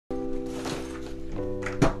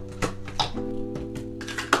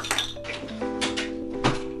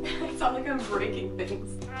breaking things.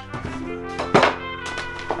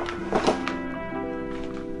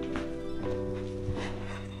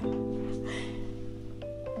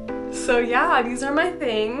 So yeah, these are my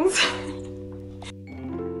things.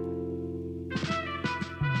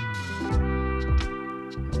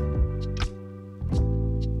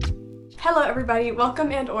 Hello everybody,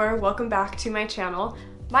 welcome back to my channel.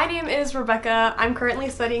 My name is Rebecca. I'm currently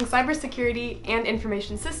studying cybersecurity and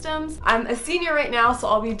information systems. I'm a senior right now, so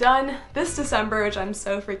I'll be done this December, which I'm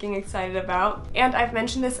so freaking excited about. And I've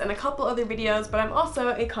mentioned this in a couple other videos, but I'm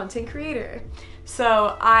also a content creator.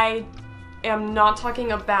 So I am not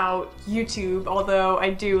talking about YouTube, although I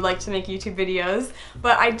do like to make YouTube videos,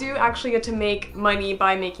 but I do actually get to make money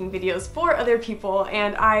by making videos for other people,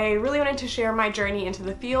 and I really wanted to share my journey into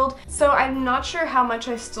the field. So I'm not sure how much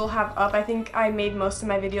I still have up. I think I made most of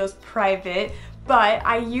my videos private, but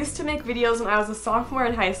I used to make videos when I was a sophomore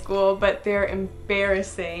in high school, but they're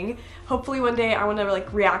embarrassing. Hopefully one day I want to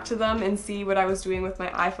like react to them and see what I was doing with my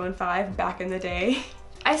iPhone 5 back in the day.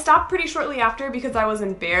 I stopped pretty shortly after because I was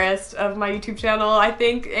embarrassed of my YouTube channel, I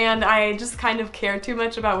think, and I just kind of cared too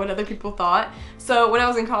much about what other people thought. So when I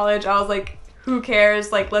was in college, I was like, who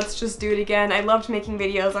cares? Like, let's just do it again. I loved making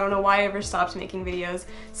videos. I don't know why I ever stopped making videos.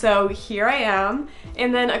 So here I am.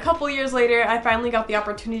 And then a couple years later, I finally got the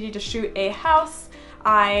opportunity to shoot a house.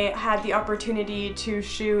 I had the opportunity to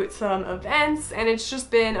shoot some events, and it's just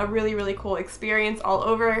been a really, really cool experience all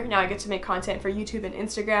over. Now I get to make content for YouTube and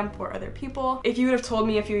Instagram for other people. If you would have told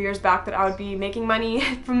me a few years back that I would be making money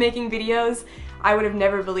from making videos, I would have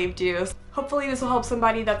never believed you. Hopefully this will help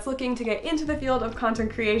somebody that's looking to get into the field of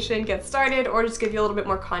content creation get started, or just give you a little bit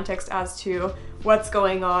more context as to what's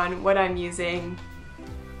going on, what I'm using,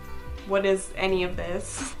 what is any of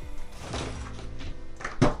this.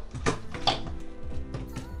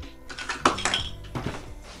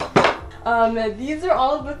 These are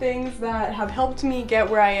all of the things that have helped me get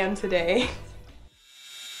where I am today.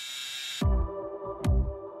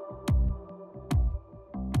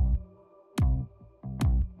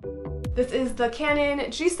 This is the Canon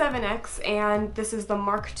G7X, and this is the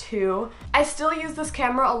Mark II. I still use this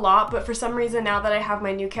camera a lot, but for some reason now that I have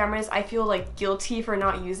my new cameras, I feel like guilty for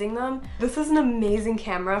not using them. This is an amazing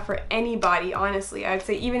camera for anybody, honestly. I would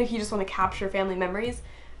say even if you just want to capture family memories,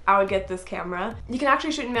 I would get this camera. You can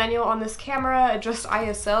actually shoot in manual on this camera, adjust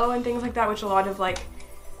ISO and things like that, which a lot of like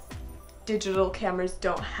digital cameras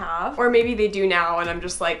don't have. Or maybe they do now and I'm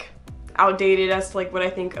just like outdated as to like what I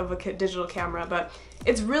think of a digital camera, but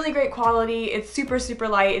it's really great quality. It's super, super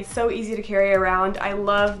light. It's so easy to carry around. I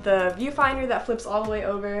love the viewfinder that flips all the way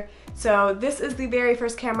over. So this is the very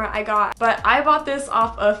first camera I got, but I bought this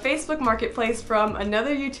off of Facebook Marketplace from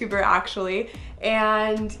another YouTuber actually,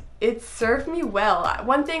 and it served me well.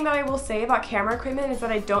 One thing that I will say about camera equipment is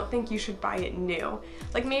that I don't think you should buy it new.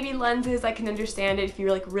 Like maybe lenses, I can understand it if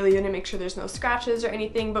you're like really gonna make sure there's no scratches or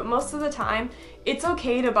anything, but most of the time it's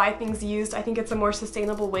okay to buy things used. I think it's a more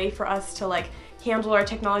sustainable way for us to like handle our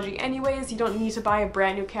technology anyways. You don't need to buy a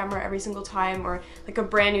brand new camera every single time, or like a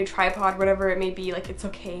brand new tripod, whatever it may be. Like it's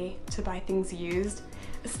okay to buy things used,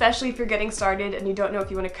 especially if you're getting started and you don't know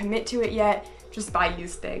if you want to commit to it yet. Just buy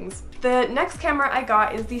used things. The next camera I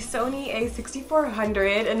got is the Sony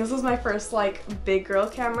a6400, and this was my first like big girl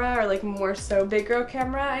camera, or like more so big girl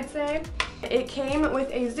camera, I'd say. It came with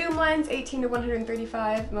a zoom lens, 18 to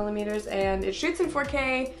 135 millimeters, and it shoots in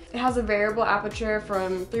 4K. It has a variable aperture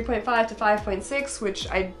from 3.5 to 5.6, which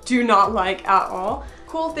I do not like at all.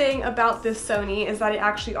 Cool thing about this Sony is that it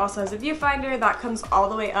actually also has a viewfinder that comes all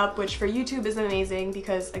the way up, which for YouTube is amazing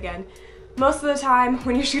because, again, most of the time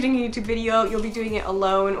when you're shooting a YouTube video, you'll be doing it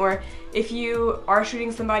alone, or if you are shooting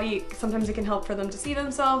somebody, sometimes it can help for them to see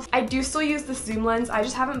themselves. I do still use this zoom lens. I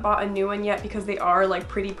just haven't bought a new one yet because they are like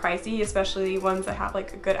pretty pricey, especially ones that have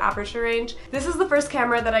like a good aperture range. This is the first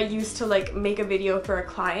camera that I used to like make a video for a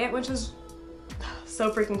client, which is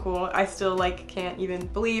so freaking cool. I still like can't even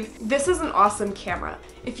believe. This is an awesome camera.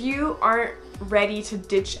 If you aren't ready to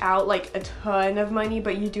ditch out like a ton of money,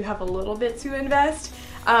 but you do have a little bit to invest,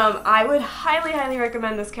 I would highly, highly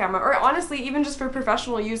recommend this camera. Or honestly, even just for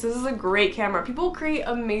professional use, this is a great camera. People create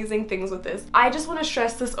amazing things with this. I just want to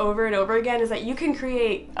stress this over and over again, is that you can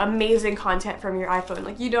create amazing content from your iPhone.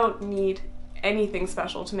 Like, you don't need anything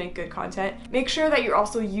special to make good content. Make sure that you're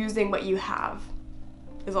also using what you have,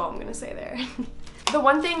 is all I'm gonna say there. The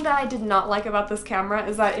one thing that I did not like about this camera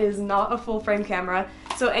is that it is not a full frame camera.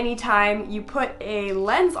 So anytime you put a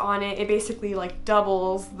lens on it, it basically like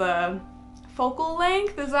doubles the focal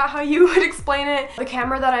length. Is that how you would explain it? The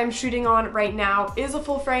camera that I'm shooting on right now is a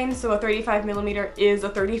full frame, so a 35mm is a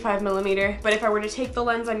 35mm. But if I were to take the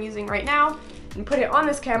lens I'm using right now and put it on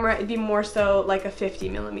this camera, it'd be more so like a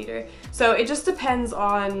 50mm. So it just depends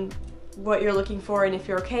on what you're looking for, and if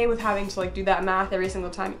you're okay with having to like do that math every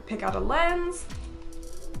single time you pick out a lens,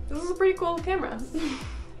 this is a pretty cool camera.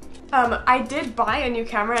 I did buy a new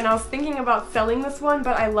camera and I was thinking about selling this one,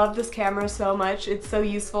 but I love this camera so much. It's so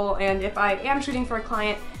useful, and if I am shooting for a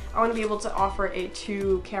client, I want to be able to offer a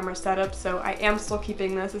 2-camera setup, so I am still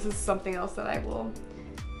keeping this. This is something else that I will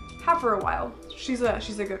have for a while. She's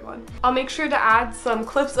a good one. I'll make sure to add some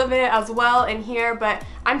clips of it as well in here, but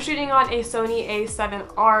I'm shooting on a Sony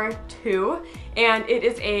a7R II, and it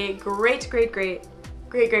is a great,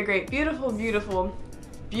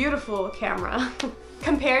 beautiful camera.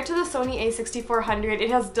 Compared to the Sony a6400, it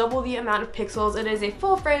has double the amount of pixels, it is a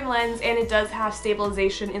full frame lens, and it does have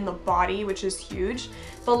stabilization in the body, which is huge.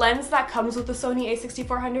 The lens that comes with the Sony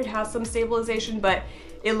a6400 has some stabilization, but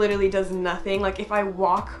it literally does nothing. Like if I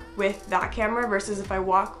walk with that camera versus if I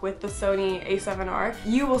walk with the Sony a7R,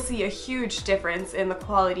 you will see a huge difference in the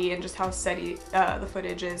quality and just how steady the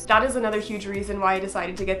footage is. That is another huge reason why I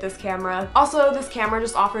decided to get this camera. Also, this camera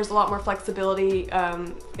just offers a lot more flexibility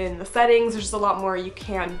in the settings. There's just a lot more you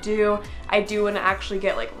can do. I do want to actually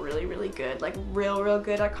get like really good, like real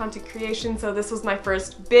good at content creation, so this was my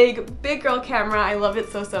first big girl camera. I love it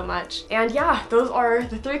so much. And yeah, those are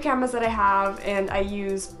the 3 cameras that I have, and I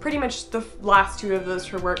use pretty much the last 2 of those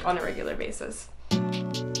for work on a regular basis.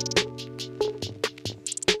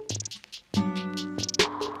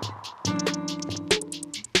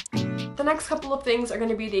 The next couple of things are going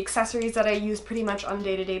to be the accessories that I use pretty much on a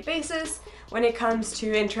day-to-day basis when it comes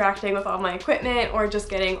to interacting with all my equipment or just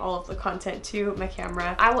getting all of the content to my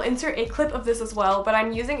camera. I will insert a clip of this as well, but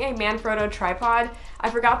I'm using a Manfrotto tripod. I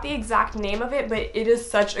forgot the exact name of it, but it is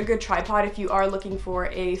such a good tripod if you are looking for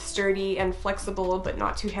a sturdy and flexible but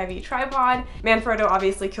not too heavy tripod. Manfrotto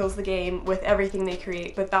obviously kills the game with everything they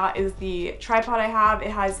create, but that is the tripod I have.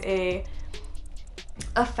 It has a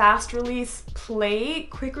fast release plate,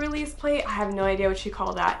 quick release plate, I have no idea what you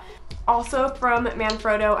call that. Also from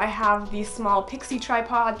Manfrotto, I have the small Pixie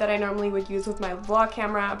tripod that I normally would use with my vlog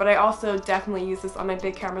camera, but I also definitely use this on my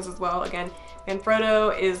big cameras as well. Again,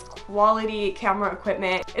 Manfrotto is quality camera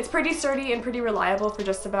equipment. It's pretty sturdy and pretty reliable for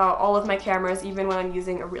just about all of my cameras, even when I'm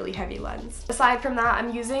using a really heavy lens. Aside from that,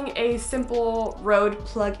 I'm using a simple Rode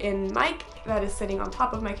plug-in mic that is sitting on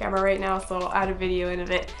top of my camera right now, so I'll add a video in of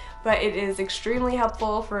it. But it is extremely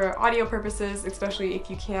helpful for audio purposes, especially if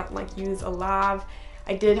you can't like use a lav.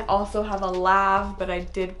 I did also have a lav, but I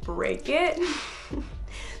did break it.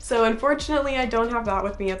 So unfortunately I don't have that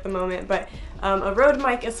with me at the moment, but a Rode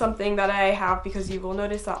mic is something that I have because you will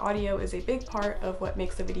notice that audio is a big part of what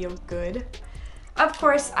makes a video good. Of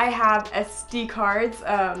course, I have SD cards.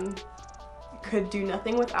 Could do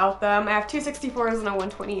nothing without them. I have 2 64s and a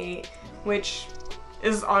 128, which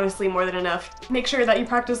is honestly more than enough. Make sure that you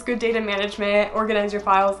practice good data management, organize your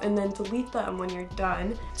files, and then delete them when you're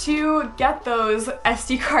done. To get those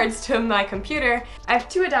SD cards to my computer, I have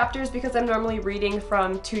 2 adapters because I'm normally reading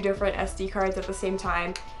from 2 different SD cards at the same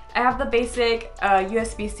time. I have the basic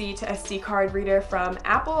USB-C to SD card reader from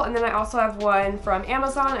Apple, and then I also have one from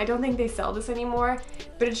Amazon. I don't think they sell this anymore,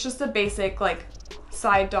 but it's just a basic like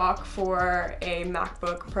side dock for a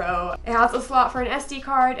MacBook Pro. It has a slot for an SD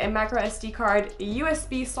card, a micro SD card, a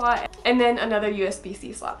USB slot, and then another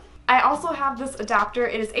USB-C slot. I also have this adapter.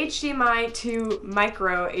 It is HDMI to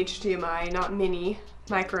micro HDMI, not mini,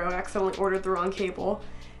 micro. I accidentally ordered the wrong cable.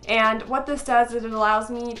 And what this does is it allows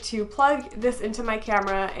me to plug this into my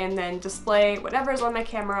camera and then display whatever is on my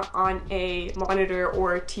camera on a monitor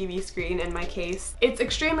or TV screen in my case. It's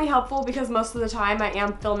extremely helpful because most of the time I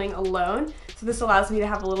am filming alone, so this allows me to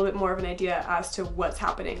have a little bit more of an idea as to what's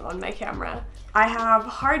happening on my camera. I have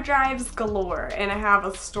hard drives galore, and I have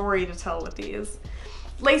a story to tell with these.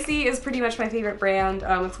 𝐬𝐨𝐸 is pretty much my favorite brand.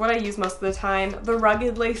 It's what I use most of the time. The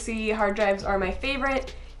rugged 𝐬𝐸𝐸 hard drives are my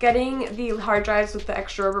favorite. Getting the hard drives with the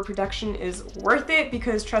extra overprotection is worth it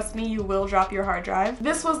because trust me, you will drop your hard drive.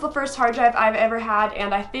 This was the first hard drive I've ever had,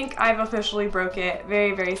 and I think I've officially broke it.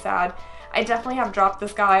 Very sad. I definitely have dropped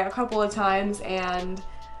this guy a couple of times and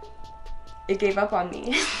it gave up on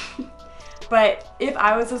me. But if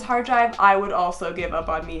I was this hard drive, I would also give up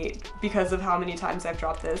on me because of how many times I've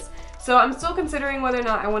dropped this. So I'm still considering whether or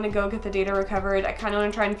not I want to go get the data recovered. I kind of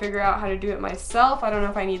want to try and figure out how to do it myself. I don't know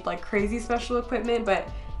if I need like crazy special equipment, but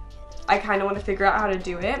I kind of want to figure out how to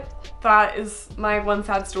do it. That is my one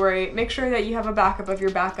sad story. Make sure that you have a backup of your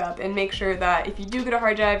backup, and make sure that if you do get a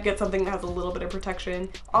hard drive, get something that has a little bit of protection.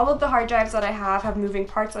 All of the hard drives that I have moving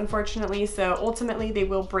parts, unfortunately, so ultimately they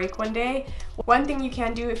will break one day. One thing you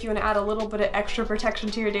can do if you want to add a little bit of extra protection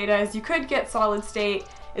to your data is you could get solid state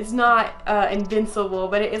It's not invincible,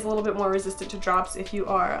 but it is a little bit more resistant to drops if you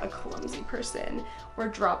are a clumsy person or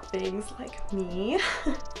drop things like me.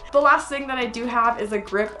 The last thing that I do have is a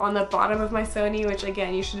grip on the bottom of my Sony, which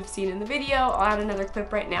again, you should have seen in the video. I'll add another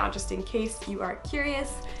clip right now just in case you are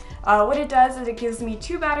curious. What it does is it gives me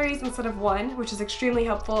 2 batteries instead of 1, which is extremely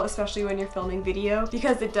helpful, especially when you're filming video,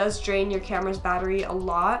 because it does drain your camera's battery a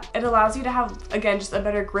lot. It allows you to have, again, just a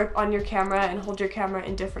better grip on your camera and hold your camera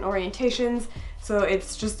in different orientations. So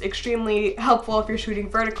it's just extremely helpful if you're shooting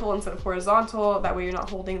vertical instead of horizontal. That way you're not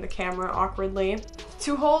holding the camera awkwardly.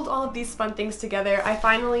 To hold all of these fun things together, I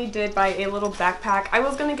finally did buy a little backpack. I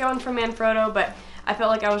was gonna get one from Manfrotto, but I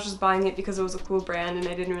felt like I was just buying it because it was a cool brand and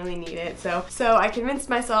I didn't really need it. So I convinced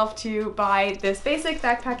myself to buy this basic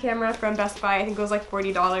backpack camera from Best Buy. I think it was like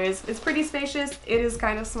 $40. It's pretty spacious. It is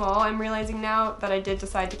kind of small. I'm realizing now that I did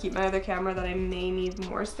decide to keep my other camera that I may need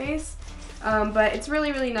more space. But it's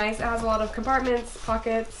really, really nice. It has a lot of compartments,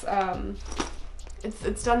 pockets.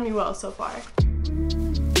 It's done me well so far.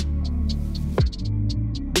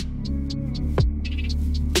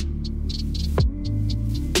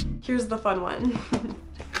 Here's the fun one.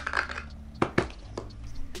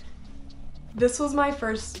 This was my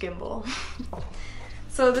first gimbal.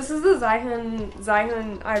 So this is the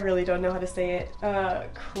𝐬𝐭, I really don't know how to say it,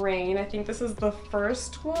 crane. I think this is the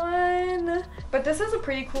first one. But this is a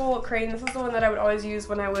pretty cool crane. This is the one that I would always use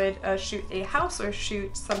when I would shoot a house or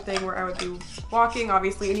shoot something where I would be walking,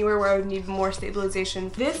 obviously anywhere where I would need more stabilization.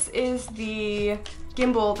 This is the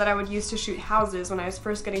gimbal that I would use to shoot houses when I was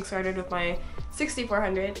first getting started with my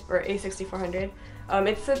 6400 or A6400.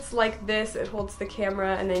 It sits like this, it holds the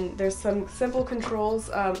camera, and then there's some simple controls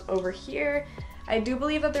over here. I do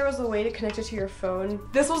believe that there was a way to connect it to your phone.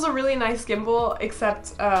 This was a really nice gimbal,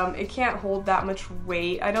 except it can't hold that much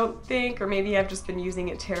weight, I don't think, or maybe I've just been using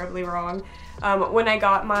it terribly wrong. When I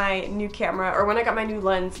got my new camera, or when I got my new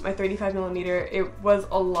lens, my 35mm, it was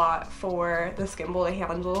a lot for this gimbal to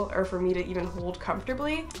handle, or for me to even hold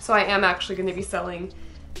comfortably. So I am actually going to be selling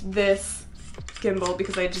this gimbal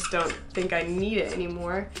because I just don't think I need it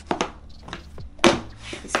anymore.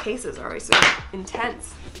 These cases are always so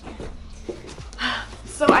intense.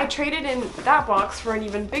 So I traded in that box for an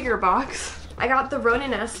even bigger box. I got the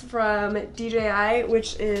Ronin S from DJI,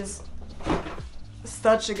 which is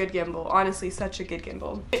such a good gimbal. Honestly, such a good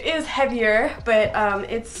gimbal. It is heavier, but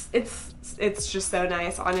it's just so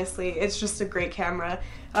nice, honestly. It's just a great camera.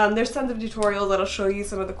 There's tons of tutorials that'll show you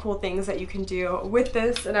some of the cool things that you can do with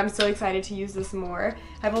this, and I'm so excited to use this more.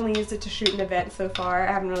 I've only used it to shoot an event so far.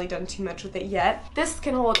 I haven't really done too much with it yet. This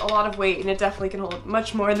can hold a lot of weight, and it definitely can hold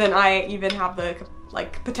much more than I even have the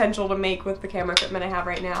potential to make with the camera equipment I have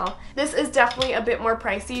right now. This is definitely a bit more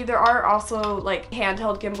pricey. There are also like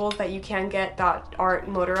handheld gimbals that you can get that aren't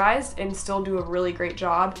motorized and still do a really great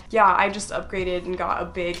job. Yeah, I just upgraded and got a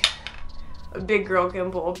big girl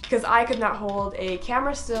gimbal because I could not hold a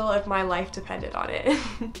camera still if my life depended on it.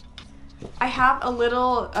 I have a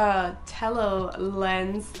little Tello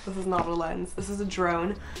lens. This is not a lens, this is a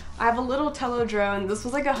drone. I have a little Tello drone. This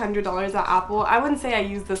was like $100 at Apple. I wouldn't say I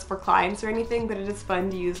use this for clients or anything, but it is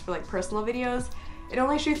fun to use for like personal videos. It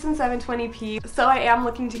only shoots in 720p, so I am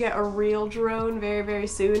looking to get a real drone very, very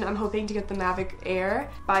soon. I'm hoping to get the Mavic Air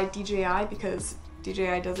by DJI because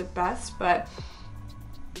DJI does it best, but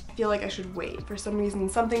I feel like I should wait. For some reason,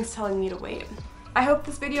 something's telling me to wait. I hope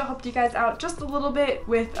this video helped you guys out just a little bit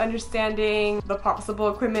with understanding the possible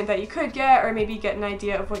equipment that you could get, or maybe get an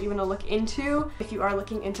idea of what you want to look into. If you are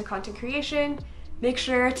looking into content creation, make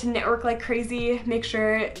sure to network like crazy. Make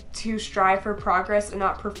sure to strive for progress and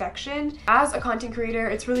not perfection. As a content creator,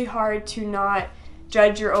 it's really hard to not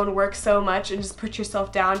judge your own work so much and just put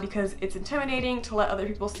yourself down because it's intimidating to let other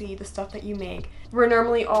people see the stuff that you make. We're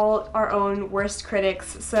normally all our own worst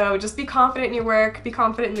critics, so just be confident in your work, be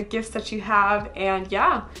confident in the gifts that you have, and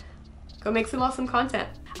yeah, go make some awesome content.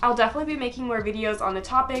 I'll definitely be making more videos on the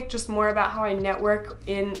topic, just more about how I network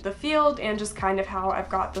in the field and just kind of how I've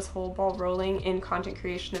got this whole ball rolling in content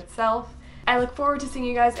creation itself. I look forward to seeing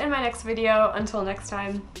you guys in my next video. Until next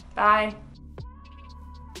time, bye!